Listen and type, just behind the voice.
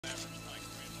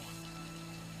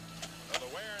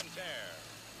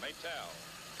Vital.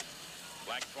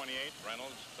 Black 28,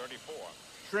 Reynolds 34.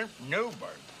 Shrimp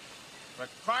Newburg. For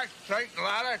Christ's sake,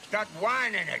 Lila, it's got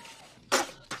wine in it.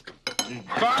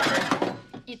 Garbage.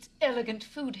 It's elegant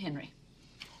food, Henry.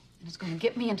 And it's going to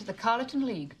get me into the Carleton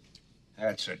League.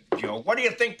 That's a joke. What do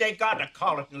you think they got the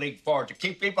Carleton League for? To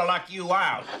keep people like you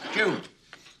out? Shoot.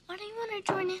 Why do you want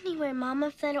to join anyway, Mama,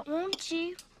 if they don't want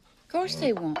you? Of course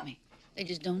they want me. They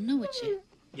just don't know it yet.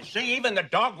 You see, even the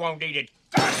dog won't eat it.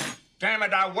 God damn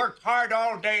it, I worked hard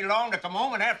all day long to come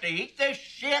home and have to eat this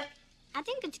shit? I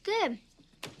think it's good.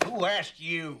 Who asked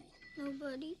you?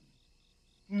 Nobody.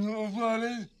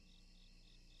 Nobody?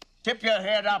 Tip your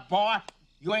head up, boy.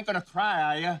 You ain't gonna cry,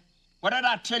 are you? What did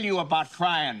I tell you about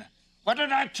crying? What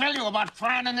did I tell you about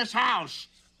crying in this house?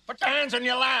 Put your hands in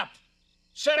your lap.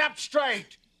 Sit up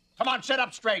straight. Come on, sit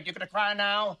up straight. You gonna cry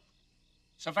now?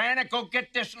 Savannah, go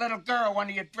get this little girl one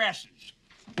of your dresses.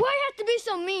 Why you have to be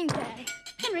so mean, Daddy?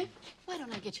 Henry, why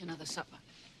don't I get you another supper?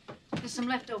 There's some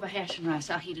leftover hash and rice.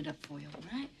 I'll heat it up for you, all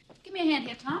right? Give me a hand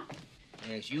here, Tom.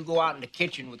 Yes, you go out in the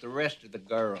kitchen with the rest of the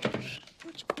girls.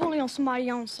 What's you bully on somebody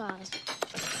your own size?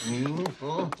 You?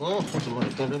 Somebody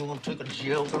didn't want to take a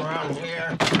joke around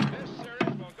here. This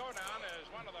series will go down as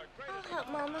one of the greatest. I'll help,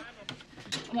 Mama.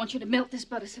 I want you to melt this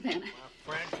butter, Savannah.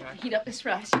 Heat up this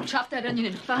rice. Chop that onion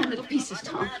in fine little pieces,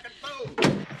 Tom. And the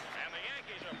Yankees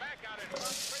are back out in front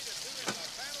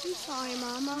 3-2 in the I'm sorry,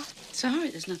 Mama. Sorry,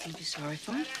 there's nothing to be sorry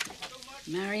for.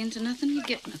 Marry into nothing, you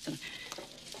get nothing.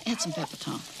 Add some pepper,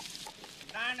 Tom.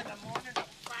 9 in the morning, 5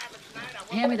 at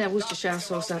night. Hand me that Worcestershire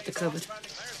sauce out the cupboard.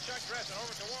 There's Chuck dressing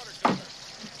over to water cooler.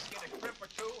 Get a trip or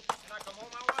two, and I come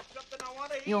home, I want something I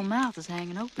want to eat. Your mouth is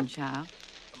hanging open, child.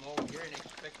 Come home here and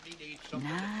expect me to eat something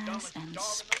Nice and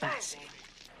spicy.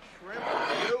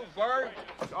 You, Bert,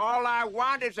 all I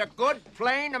want is a good,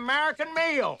 plain American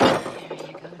meal. There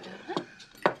you go, darling.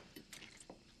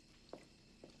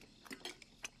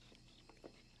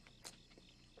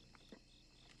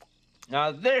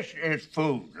 Now, this is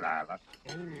food, Lila.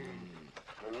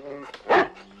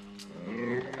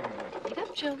 Get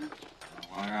up, children.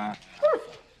 Well,